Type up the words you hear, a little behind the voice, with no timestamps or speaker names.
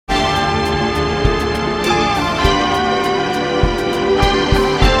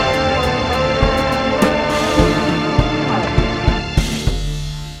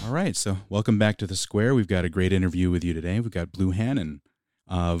right, so welcome back to the Square. We've got a great interview with you today. We've got Blue Hannon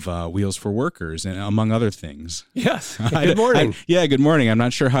of Wheels for Workers, and among other things. Yes. Good morning. Good morning. I'm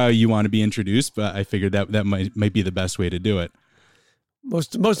not sure how you want to be introduced, but I figured that might be the best way to do it.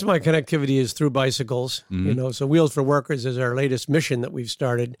 Most of my connectivity is through bicycles. Mm-hmm. So Wheels for Workers is our latest mission that we've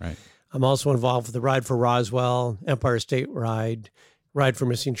started. Right. I'm also involved with the Ride for Roswell, Empire State Ride for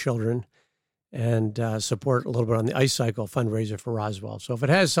Missing Children, and support a little bit on the Ice Cycle fundraiser for Roswell. So if it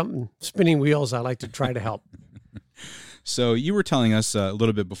has something spinning wheels, I like to try to help. So you were telling us a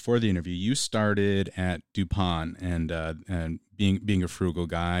little bit before the interview, you started at DuPont, and being a frugal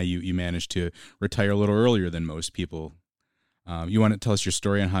guy, you managed to retire a little earlier than most people. You want to tell us your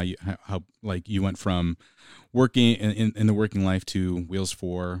story on how you went from working in the working life to Wheels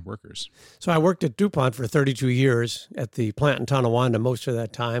for Workers? So I worked at DuPont for 32 years at the plant in Tonawanda most of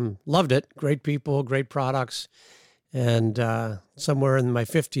that time. Loved it. Great people, great products. And somewhere in my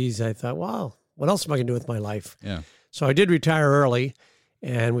 50s, I thought, wow, what else am I going to do with my life? Yeah. So I did retire early,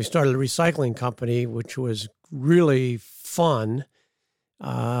 and we started a recycling company, which was really fun.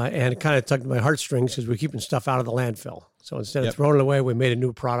 And it kind of tugged my heartstrings because we're keeping stuff out of the landfill. So instead of throwing it away, we made a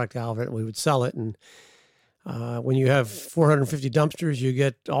new product out of it, and we would sell it. And when you have 450 dumpsters, you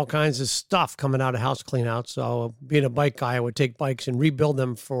get all kinds of stuff coming out of house cleanout. So being a bike guy, I would take bikes and rebuild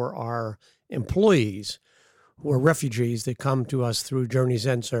them for our employees who are refugees that come to us through Journey's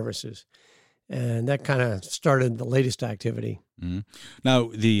End services. And that kind of started the latest activity. Mm-hmm.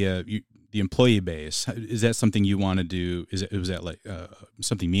 Now, the employee base, is that something you want to do? Was that like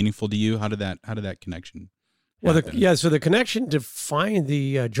something meaningful to you? How did that connection happen? So the connection to find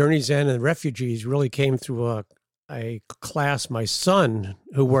the Journey's End and the refugees really came through a class my son,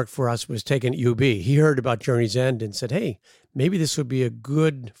 who worked for us, was taking at UB. He heard about Journey's End and said, hey, maybe this would be a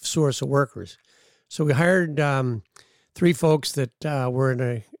good source of workers. So we hired 3 folks that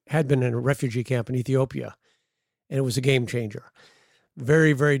had been in a refugee camp in Ethiopia, and it was a game changer.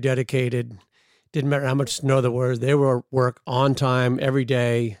 Very, very dedicated. Didn't matter how much snow there was. They were work on time every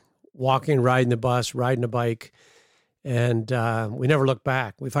day, walking, riding the bus, riding a bike. And we never looked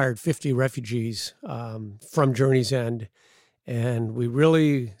back. We've hired 50 refugees from Journey's End, and we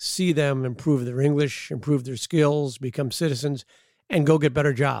really see them improve their English, improve their skills, become citizens, and go get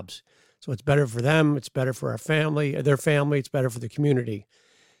better jobs. So it's better for them. It's better for their family. It's better for the community.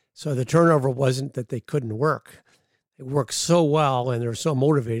 So the turnover wasn't that they couldn't work. They worked so well and they're so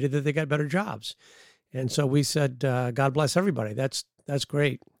motivated that they got better jobs. And so we said, God bless everybody. That's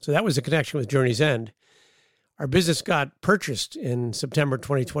great. So that was the connection with Journey's End. Our business got purchased in September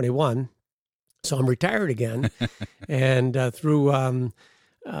 2021. So I'm retired again. And through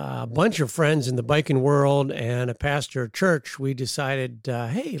a bunch of friends in the biking world and a pastor at church, we decided,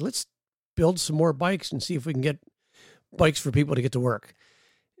 hey, let's build some more bikes and see if we can get bikes for people to get to work.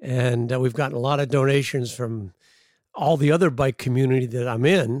 And we've gotten a lot of donations from all the other bike community that I'm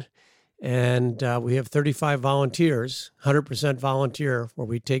in. And we have 35 volunteers, 100% volunteer, where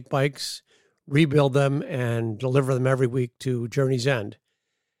we take bikes, rebuild them, and deliver them every week to Journey's End.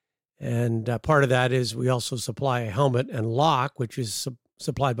 And part of that is we also supply a helmet and lock, which is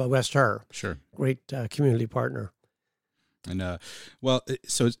supplied by West Her. Sure. Great community partner. And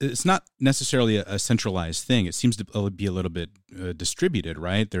so it's not necessarily a centralized thing. It seems to be a little bit distributed,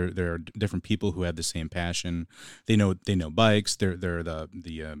 right? There are different people who have the same passion. They know bikes. They're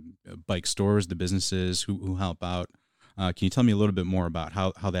the bike stores, the businesses who help out. Can you tell me a little bit more about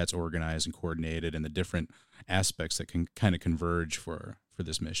how that's organized and coordinated, and the different aspects that can kind of converge for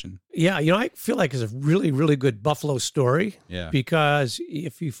this mission? Yeah, I feel like it's a really, really good Buffalo story. Yeah. Because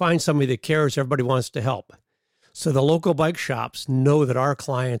if you find somebody that cares, everybody wants to help. So the local bike shops know that our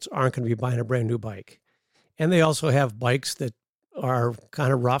clients aren't going to be buying a brand new bike. And they also have bikes that are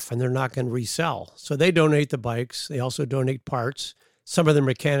kind of rough and they're not going to resell. So they donate the bikes. They also donate parts. Some of the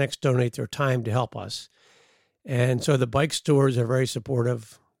mechanics donate their time to help us. And so the bike stores are very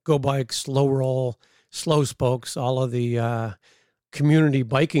supportive. Go Bike, Slow Roll, Slow Spokes, all of the community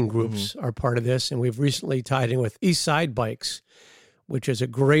biking groups are part of this. And we've recently tied in with East Side Bikes, which is a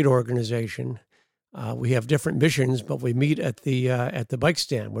great organization. We have different missions, but we meet at the bike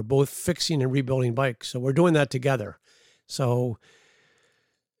stand. We're both fixing and rebuilding bikes. So we're doing that together. So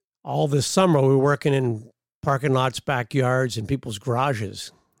all this summer, we're working in parking lots, backyards, and people's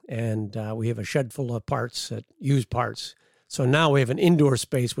garages. And we have a shed full of parts, used parts. So now we have an indoor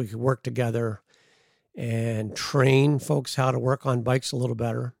space we can work together and train folks how to work on bikes a little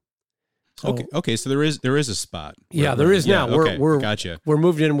better. So, Okay. So there is a spot. There is now. We're gotcha. We're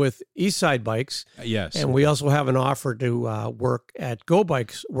moved in with East Side Bikes. Yes, and we also have an offer to work at Go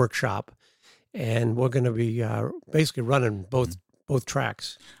Bike's workshop, and we're going to be basically running both both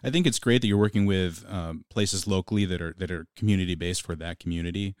tracks. I think it's great that you're working with places locally that are community based for that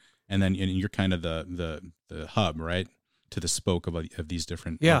community, and then you're kind of the hub, right, to the spoke of these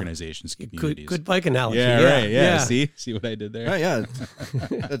different organizations, communities. Good bike analogy. Yeah, right. Yeah. See what I did there? Right, yeah.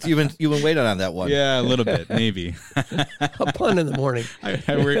 You've been waiting on that one. Yeah, a little bit, maybe. A pun in the morning.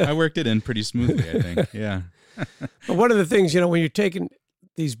 I worked it in pretty smoothly, I think. Yeah. But one of the things, when you're taking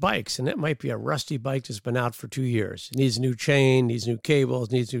these bikes, and it might be a rusty bike that's been out for 2 years, it needs a new chain, needs new cables,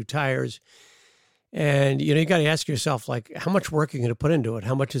 needs new tires. And, you got to ask yourself, like, how much work are you going to put into it?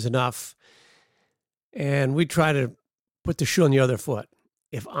 How much is enough? And we try to put the shoe on the other foot.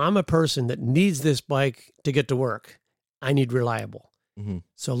 If I'm a person that needs this bike to get to work, I need reliable. Mm-hmm.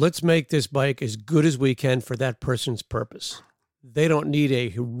 So let's make this bike as good as we can for that person's purpose. They don't need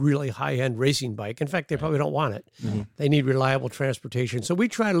a really high-end racing bike. In fact, they probably don't want it. Mm-hmm. They need reliable transportation. So we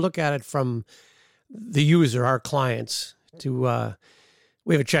try to look at it from the user, our clients, to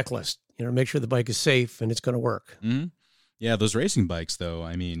we have a checklist, make sure the bike is safe and it's going to work. Mm-hmm. Yeah, those racing bikes, though,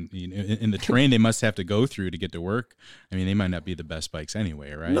 I mean, in the terrain they must have to go through to get to work. I mean, they might not be the best bikes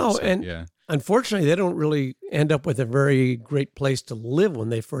anyway, right? No, unfortunately, they don't really end up with a very great place to live when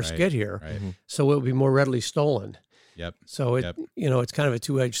they first get here. Right. Mm-hmm. So it'll be more readily stolen. Yep. So it's kind of a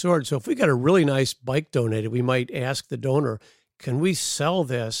two-edged sword. So if we got a really nice bike donated, we might ask the donor, can we sell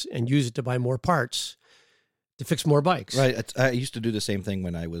this and use it to buy more parts to fix more bikes? Right. I used to do the same thing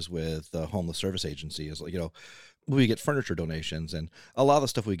when I was with the homeless service agency. Is we get furniture donations, and a lot of the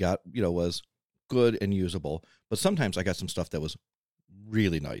stuff we got, was good and usable. But sometimes I got some stuff that was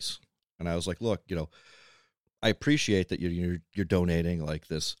really nice, and I was like, look, I appreciate that you're donating like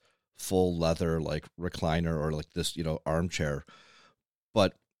this full leather like recliner or like this armchair,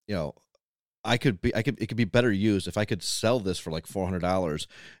 but it could be better used if I could sell this for like $400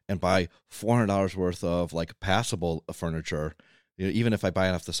 and buy $400 worth of like passable furniture. Even if I buy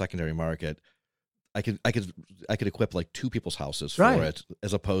it off the secondary market, I could equip like two people's houses for it,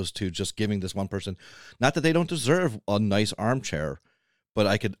 as opposed to just giving this one person. Not that they don't deserve a nice armchair, but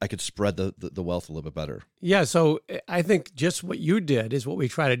I could spread the wealth a little bit better. Yeah, so I think just what you did is what we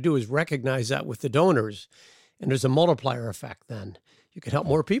try to do is recognize that with the donors, and there's a multiplier effect. Then you can help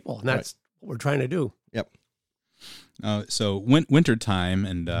more people, and that's what we're trying to do. Yep. So winter time,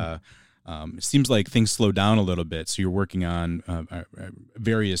 and it seems like things slow down a little bit. So you're working on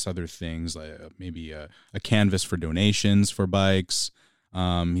various other things, like maybe a canvas for donations for bikes.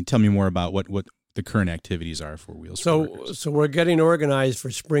 Tell me more about what the current activities are for Wheels for Workers. So we're getting organized for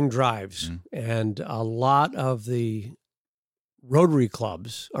spring drives, and a lot of the Rotary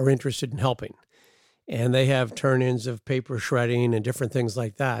clubs are interested in helping, and they have turn-ins of paper shredding and different things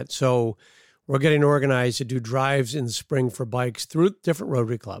like that. So we're getting organized to do drives in the spring for bikes through different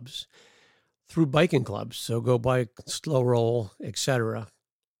Rotary clubs, through biking clubs. So Go Bike, Slow Roll, etc.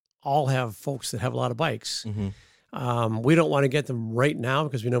 All have folks that have a lot of bikes. Mm-hmm. We don't want to get them right now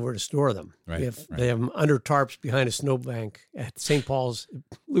because we know where to store them. Right, If they have them under tarps behind a snowbank at St. Paul's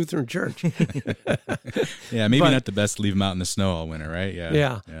Lutheran Church. Yeah, maybe not the best to leave them out in the snow all winter, right?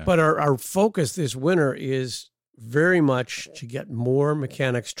 Yeah. But our focus this winter is very much to get more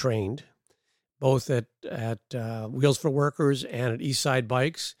mechanics trained, both at Wheels for Workers and at Eastside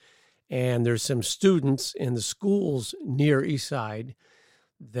Bikes. And there's some students in the schools near Eastside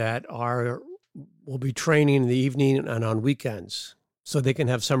that will be training in the evening and on weekends so they can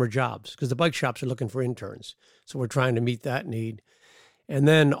have summer jobs, because the bike shops are looking for interns. So we're trying to meet that need. And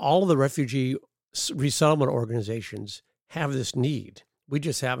then all of the refugee resettlement organizations have this need. We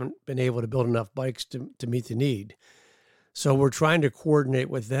just haven't been able to build enough bikes to meet the need. So we're trying to coordinate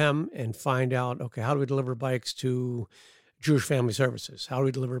with them and find out, okay, how do we deliver bikes to Jewish Family Services? How do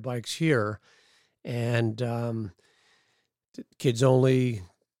we deliver bikes here? And kids only,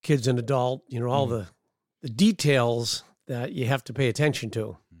 kids and adult, all the details that you have to pay attention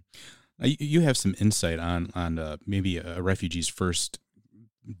to. You have some insight on maybe a refugee's first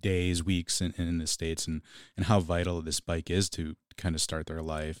days, weeks in the States, and how vital this bike is to kind of start their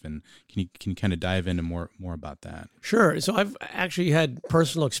life. And can you kind of dive into more about that? Sure. So I've actually had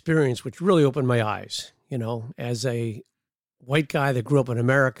personal experience which really opened my eyes. As a white guy that grew up in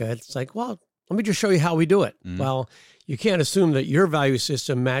America, it's like, well, let me just show you how we do it. Mm-hmm. Well, you can't assume that your value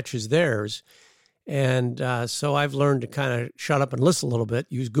system matches theirs. And so I've learned to kind of shut up and listen a little bit,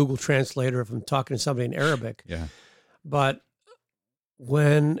 use Google Translator if I'm talking to somebody in Arabic. Yeah. But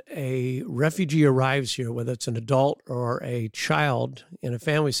when a refugee arrives here, whether it's an adult or a child in a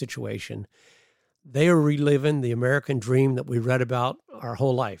family situation, they are reliving the American dream that we read about our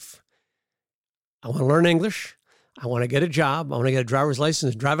whole life. I want to learn English. I want to get a job. I want to get a driver's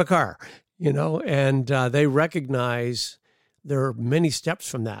license, drive a car, and they recognize they're many steps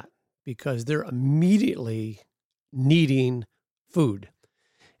from that because they're immediately needing food.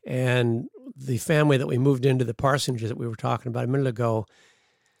 And the family that we moved into the parsonages that we were talking about a minute ago,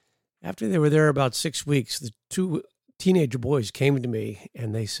 after they were there about 6 weeks, the 2 teenage boys came to me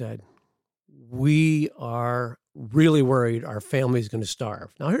and they said, we are really worried our family is going to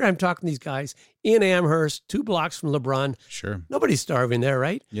starve. Now, here I'm talking to these guys in Amherst, 2 blocks from LeBron. Sure. Nobody's starving there,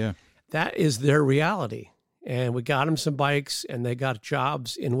 right? Yeah. That is their reality. And we got them some bikes, and they got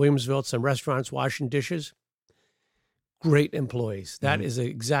jobs in Williamsville, some restaurants washing dishes. Great employees. That is the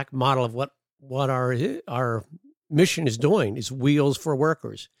exact model of what our mission is doing, is Wheels for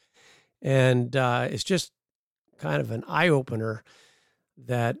Workers. And it's just kind of an eye-opener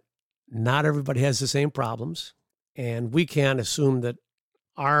that not everybody has the same problems, and we can't assume that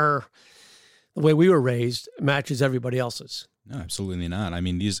the way we were raised matches everybody else's. No, absolutely not. I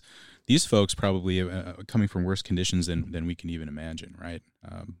mean, these folks probably coming from worse conditions than we can even imagine, right?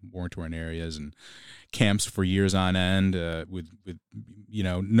 War-torn areas and camps for years on end, with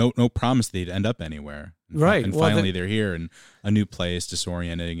no promise they'd end up anywhere. Right. And finally they're here in a new place,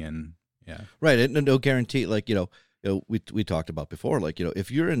 disorienting, and yeah. Right, and no guarantee. Like we talked about before. Like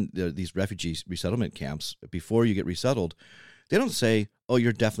if you're in these refugee resettlement camps before you get resettled, they don't say, "Oh,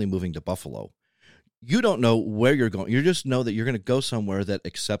 you're definitely moving to Buffalo." You don't know where you're going. You just know that you're going to go somewhere that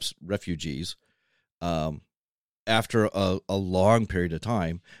accepts refugees after a long period of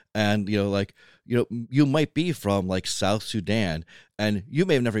time. And, you might be from like South Sudan and you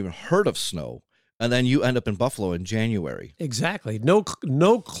may have never even heard of snow. And then you end up in Buffalo in January. Exactly. No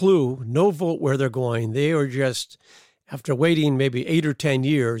clue, no vote where they're going. They are just, after waiting maybe 8 or 10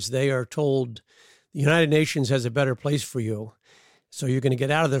 years, they are told the United Nations has a better place for you. So you're going to get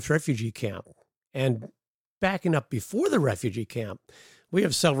out of this refugee camp. And backing up before the refugee camp, we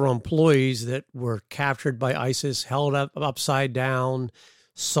have several employees that were captured by ISIS, held up upside down,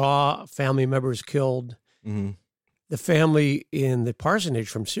 saw family members killed. Mm-hmm. The family in the parsonage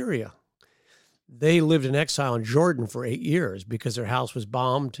from Syria, they lived in exile in Jordan for 8 years because their house was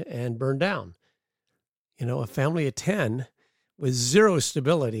bombed and burned down. A family of 10 with zero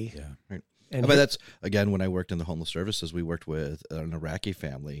stability. Yeah, right. And that's, again, when I worked in the homeless services, we worked with an Iraqi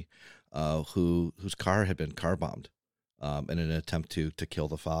family whose car had been car bombed in an attempt to kill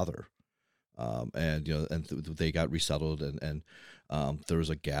the father, and they got resettled, and there was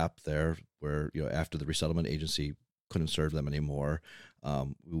a gap there where after the resettlement agency couldn't serve them anymore,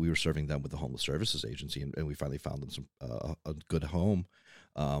 we were serving them with the homeless services agency, and we finally found them a good home.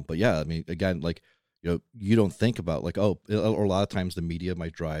 But yeah, I mean, again, like you don't think about like, or a lot of times the media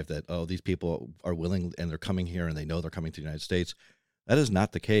might drive that, these people are willing and they're coming here and they know they're coming to the United States. That is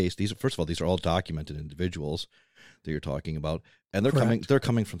not the case. First of all, these are all documented individuals that you're talking about, and they're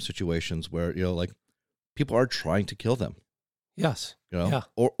coming from situations where like people are trying to kill them. Yes. Yeah.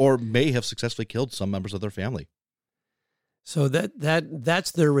 Or may have successfully killed some members of their family. So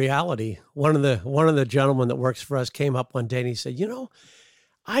that's their reality. One of the gentlemen that works for us came up one day and he said,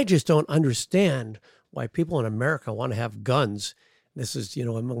 I just don't understand why people in America want to have guns. This is,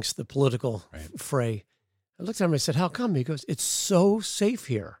 amongst the political fray. I looked at him and I said, how come? He goes, it's so safe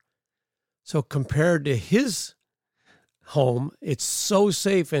here. So compared to his home, it's so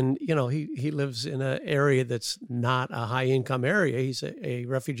safe. And, he lives in an area that's not a high income area. He's a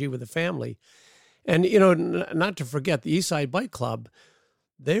refugee with a family. And, not to forget the Eastside Bike Club,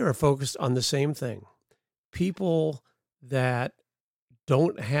 they are focused on the same thing. People that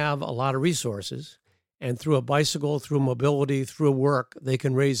don't have a lot of resources, and through a bicycle, through mobility, through work, they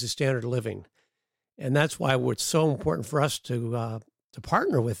can raise the standard of living. And that's why it's so important for us to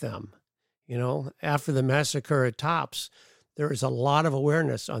partner with them. After the massacre at Tops, there is a lot of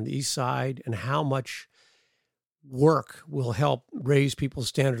awareness on the East Side and how much work will help raise people's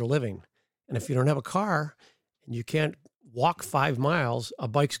standard of living. And if you don't have a car and you can't walk 5 miles, a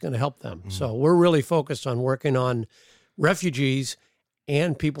bike's going to help them. Mm-hmm. So we're really focused on working on refugees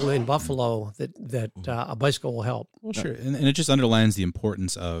and people in Buffalo that a bicycle will help. Well, sure. And it just underlines the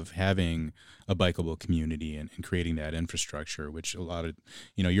importance of having a bikeable community and creating that infrastructure, which a lot of,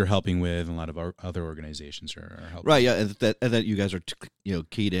 you're helping with, and a lot of our other organizations are helping. Right. Yeah. And that you guys are,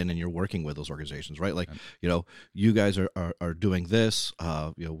 keyed in and you're working with those organizations, right? Like, you guys are doing this,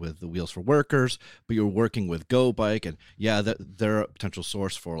 with the Wheels for Workers, but you're working with Go Bike, and they're a potential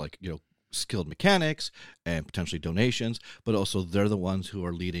source for skilled mechanics and potentially donations, but also they're the ones who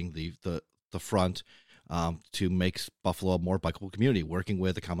are leading the front to make Buffalo a more bikeable community, working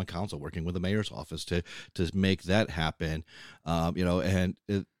with the Common Council, working with the mayor's office to make that happen,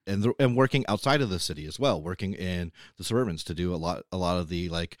 and working outside of the city as well, working in the suburbans to do a lot of the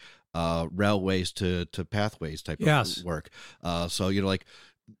railways to pathways type Yes. of work. So like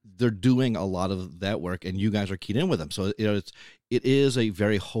they're doing a lot of that work, and you guys are keyed in with them. So it is a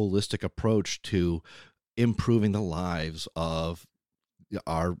very holistic approach to improving the lives of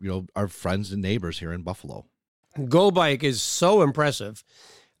our friends and neighbors here in Buffalo. Go Bike is so impressive.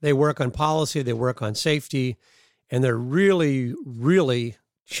 They work on policy, they work on safety, and they're really, really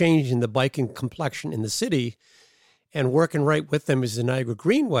changing the biking complexion in the city. And working right with them is the Niagara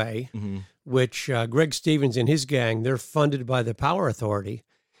Greenway, which Greg Stevens and his gang, they're funded by the Power Authority.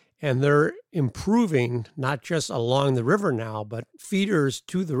 And they're improving not just along the river now, but feeders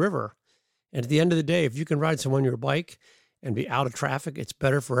to the river. And at the end of the day, if you can ride someone on your bike and be out of traffic, it's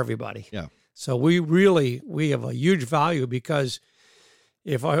better for everybody. Yeah. So we have a huge value, because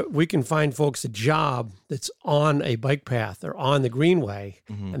if we can find folks a job that's on a bike path or on the Greenway,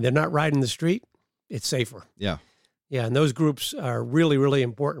 and they're not riding the street, it's safer. Yeah. Yeah, and those groups are really, really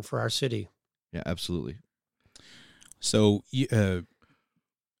important for our city. Yeah, absolutely. So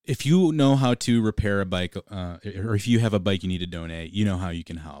if you know how to repair a bike, or if you have a bike you need to donate, you know how you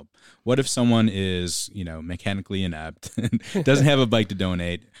can help. What if someone is, mechanically inept, doesn't have a bike to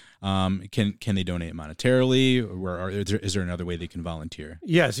donate? Can they donate monetarily, or is there another way they can volunteer?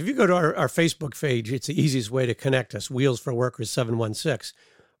 Yes, if you go to our Facebook page, it's the easiest way to connect us, Wheels for Workers 716.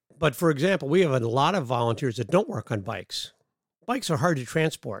 But for example, we have a lot of volunteers that don't work on bikes. Bikes are hard to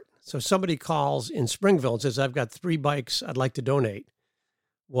transport. So somebody calls in Springville and says, I've got 3 bikes I'd like to donate.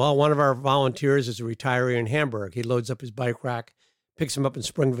 Well, one of our volunteers is a retiree in Hamburg. He loads up his bike rack, picks him up in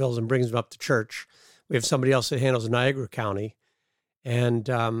Springville, and brings him up to church. We have somebody else that handles Niagara County. And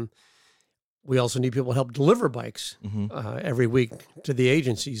we also need people to help deliver bikes every week to the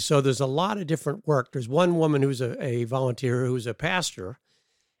agencies. So there's a lot of different work. There's one woman who's a volunteer who's a pastor,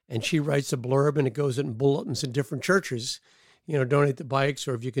 and she writes a blurb, and it goes in bulletins in different churches, donate the bikes,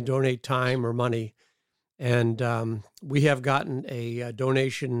 or if you can donate time or money. And we have gotten a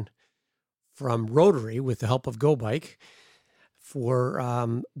donation from Rotary with the help of Go Bike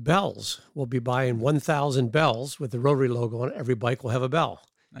for bells. We'll be buying 1,000 bells with the Rotary logo on. Every bike will have a bell.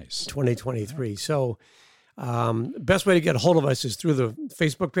 Nice. 2023. So best way to get a hold of us is through the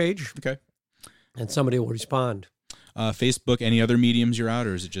Facebook page. Okay. And somebody will respond. Facebook, any other mediums you're out,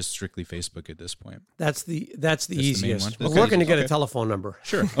 or is it just strictly Facebook at this point? That's the easiest. One? We're working to get a telephone number.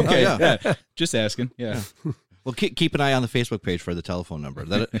 Sure. Okay. Yeah. Just asking. Yeah. Well, keep an eye on the Facebook page for the telephone number.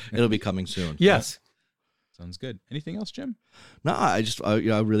 It'll be coming soon. Yes. Sounds good. Anything else, Jim? No, I just I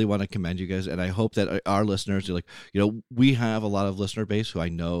really want to commend you guys, and I hope that our listeners are we have a lot of listener base who I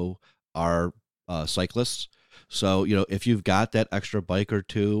know are cyclists. So, if you've got that extra bike or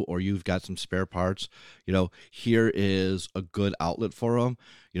two, or you've got some spare parts, here is a good outlet for them.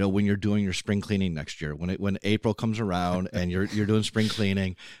 When you're doing your spring cleaning next year, when April comes around and you're doing spring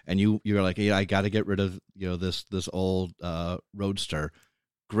cleaning, and you're like, hey, I got to get rid of this old Roadster.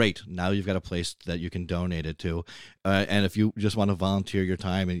 Great. Now you've got a place that you can donate it to, and if you just want to volunteer your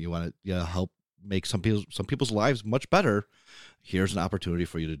time and you want to help make some people's lives much better, here's an opportunity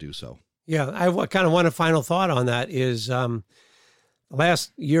for you to do so. Yeah, I kind of want a final thought on that is the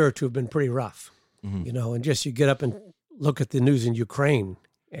last year or two have been pretty rough, and just you get up and look at the news in Ukraine,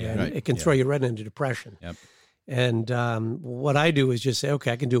 and it can throw you right into depression. Yep. And what I do is just say,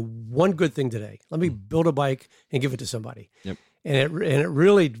 okay, I can do one good thing today. Let me build a bike and give it to somebody. Yep. And it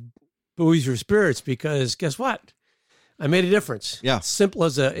really buoys your spirits, because guess what? I made a difference. Yeah. Simple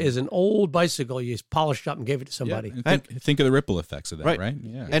as an old bicycle you just polished up and gave it to somebody. Yeah, think of the ripple effects of that, right?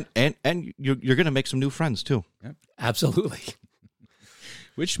 Yeah. And you're going to make some new friends too. Yep. Absolutely.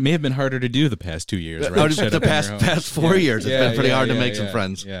 Which may have been harder to do the past 2 years, right? The past 4 years. It's been pretty hard to make some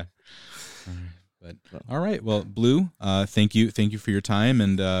friends. Yeah. But all right. Well, Blue, thank you for your time,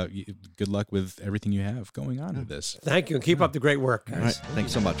 and good luck with everything you have going on with this. Thank you, and keep up the great work, guys. All right.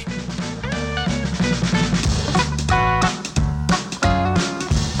 Thanks so much.